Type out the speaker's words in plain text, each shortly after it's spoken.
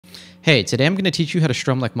Hey, today I'm going to teach you how to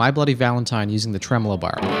strum like My Bloody Valentine using the tremolo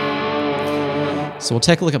bar. So we'll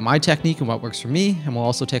take a look at my technique and what works for me, and we'll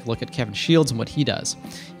also take a look at Kevin Shields and what he does.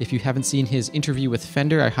 If you haven't seen his interview with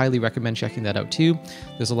Fender, I highly recommend checking that out too.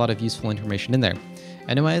 There's a lot of useful information in there.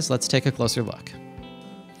 Anyways, let's take a closer look.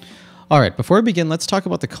 Alright, before we begin, let's talk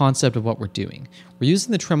about the concept of what we're doing. We're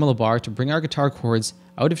using the tremolo bar to bring our guitar chords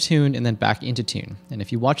out of tune and then back into tune. And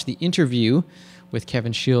if you watch the interview with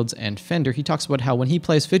Kevin Shields and Fender, he talks about how when he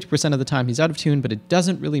plays 50% of the time he's out of tune, but it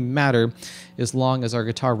doesn't really matter as long as our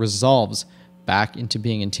guitar resolves back into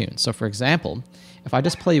being in tune. So for example, if I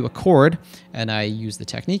just play you a chord and I use the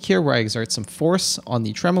technique here where I exert some force on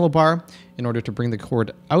the tremolo bar in order to bring the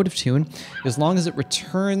chord out of tune, as long as it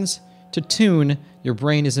returns to tune, your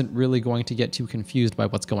brain isn't really going to get too confused by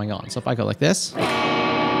what's going on. So if I go like this,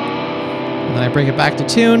 and then I bring it back to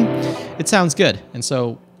tune, it sounds good. And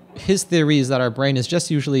so his theory is that our brain is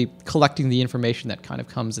just usually collecting the information that kind of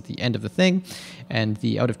comes at the end of the thing, and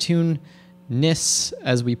the out of tune-ness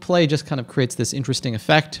as we play just kind of creates this interesting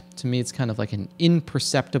effect. To me, it's kind of like an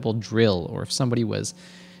imperceptible drill, or if somebody was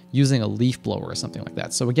using a leaf blower or something like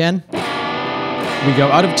that. So again, we go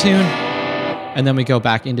out of tune, and then we go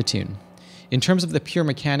back into tune. In terms of the pure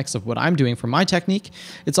mechanics of what I'm doing for my technique,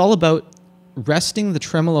 it's all about resting the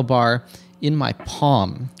tremolo bar in my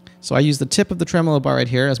palm. So I use the tip of the tremolo bar right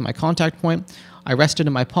here as my contact point. I rest it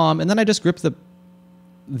in my palm, and then I just grip the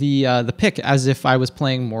pick as if I was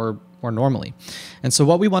playing more normally. And so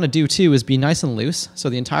what we want to do too is be nice and loose. So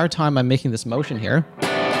the entire time I'm making this motion here,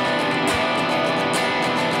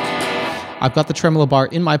 I've got the tremolo bar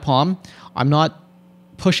in my palm. I'm not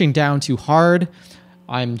pushing down too hard.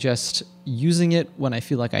 I'm just using it when I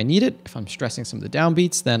feel like I need it. If I'm stressing some of the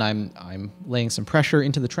downbeats, then I'm laying some pressure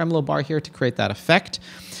into the tremolo bar here to create that effect.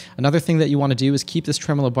 Another thing that you want to do is keep this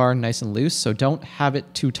tremolo bar nice and loose, so don't have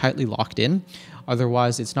it too tightly locked in.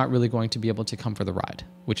 Otherwise, it's not really going to be able to come for the ride,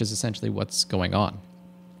 which is essentially what's going on.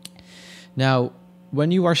 Now,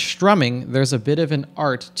 when you are strumming, there's a bit of an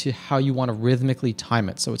art to how you want to rhythmically time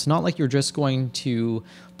it. So it's not like you're just going to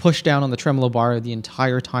push down on the tremolo bar the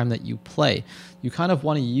entire time that you play. You kind of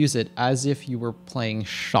want to use it as if you were playing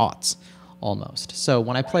shots, almost. So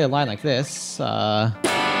when I play a line like this,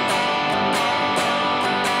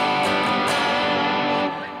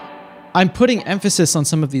 I'm putting emphasis on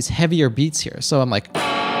some of these heavier beats here. So I'm like,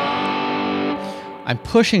 I'm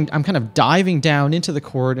pushing, I'm kind of diving down into the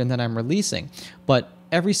chord and then I'm releasing. But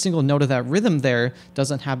every single note of that rhythm there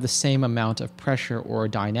doesn't have the same amount of pressure or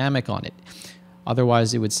dynamic on it.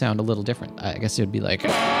 Otherwise, it would sound a little different. I guess it would be like,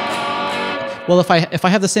 well, if I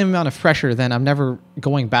have the same amount of pressure, then I'm never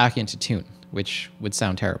going back into tune, which would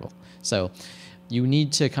sound terrible. So you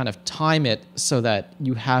need to kind of time it so that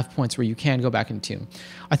you have points where you can go back in tune.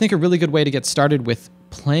 I think a really good way to get started with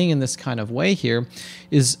playing in this kind of way here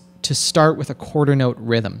is to start with a quarter note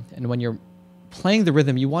rhythm. And when you're playing the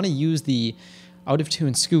rhythm, you want to use the out of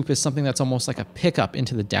tune scoop as something that's almost like a pickup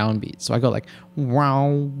into the downbeat. So I go like wow,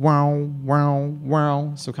 wow, wow,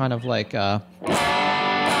 wow. So kind of like and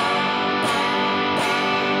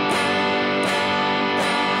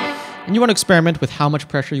you want to experiment with how much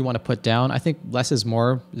pressure you want to put down. I think less is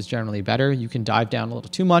more is generally better. You can dive down a little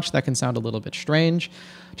too much. That can sound a little bit strange.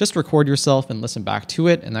 Just record yourself and listen back to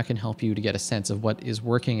it, and that can help you to get a sense of what is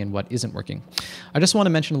working and what isn't working. I just want to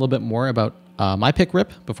mention a little bit more about my pick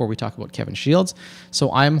grip before we talk about Kevin Shields.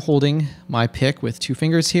 So I'm holding my pick with two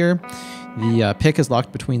fingers here. The pick is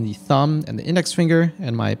locked between the thumb and the index finger,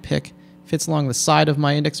 and my pick fits along the side of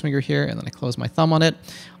my index finger here, and then I close my thumb on it.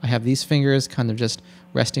 I have these fingers kind of just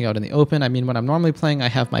resting out in the open. I mean, when I'm normally playing, I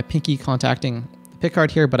have my pinky contacting the pick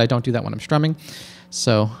guard here, but I don't do that when I'm strumming.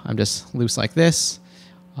 So I'm just loose like this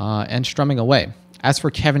and strumming away. As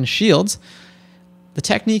for Kevin Shields, the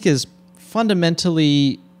technique is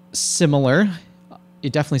fundamentally similar.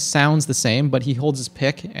 It definitely sounds the same, but he holds his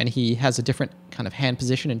pick and he has a different kind of hand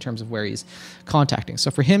position in terms of where he's contacting. So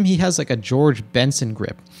for him, he has like a George Benson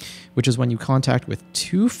grip, which is when you contact with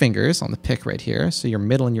two fingers on the pick right here, so your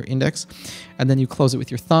middle and your index, and then you close it with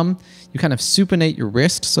your thumb. You kind of supinate your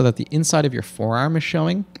wrist so that the inside of your forearm is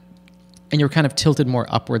showing, and you're kind of tilted more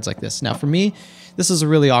upwards like this. Now for me, this is a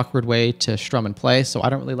really awkward way to strum and play, so I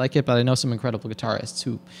don't really like it, but I know some incredible guitarists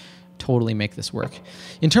who totally make this work.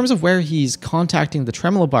 In terms of where he's contacting the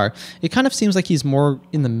tremolo bar, it kind of seems like he's more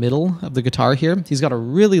in the middle of the guitar here. He's got a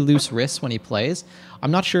really loose wrist when he plays. I'm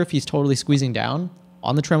not sure if he's totally squeezing down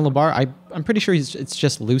on the tremolo bar. I'm pretty sure it's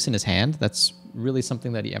just loose in his hand. That's really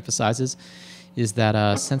something that he emphasizes, is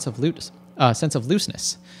that sense of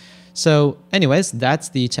looseness. So anyways, that's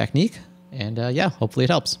the technique, and yeah, hopefully it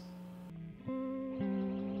helps.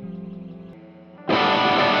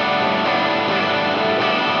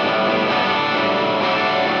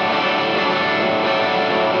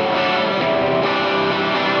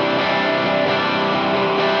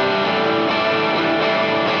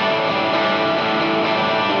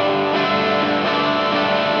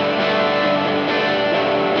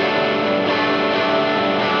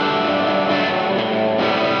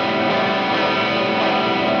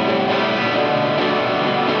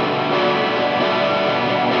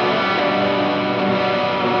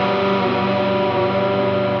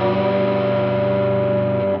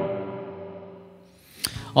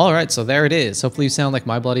 All right, so there it is. Hopefully you sound like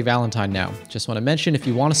my Bloody Valentine now. Just want to mention, if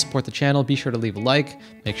you want to support the channel, be sure to leave a like.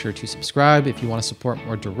 Make sure to subscribe. If you want to support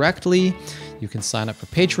more directly, you can sign up for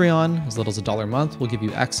Patreon. As little as $1 a month will give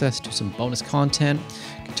you access to some bonus content,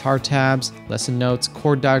 guitar tabs, lesson notes,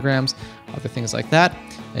 chord diagrams, other things like that.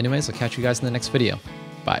 Anyways, I'll catch you guys in the next video.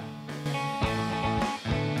 Bye.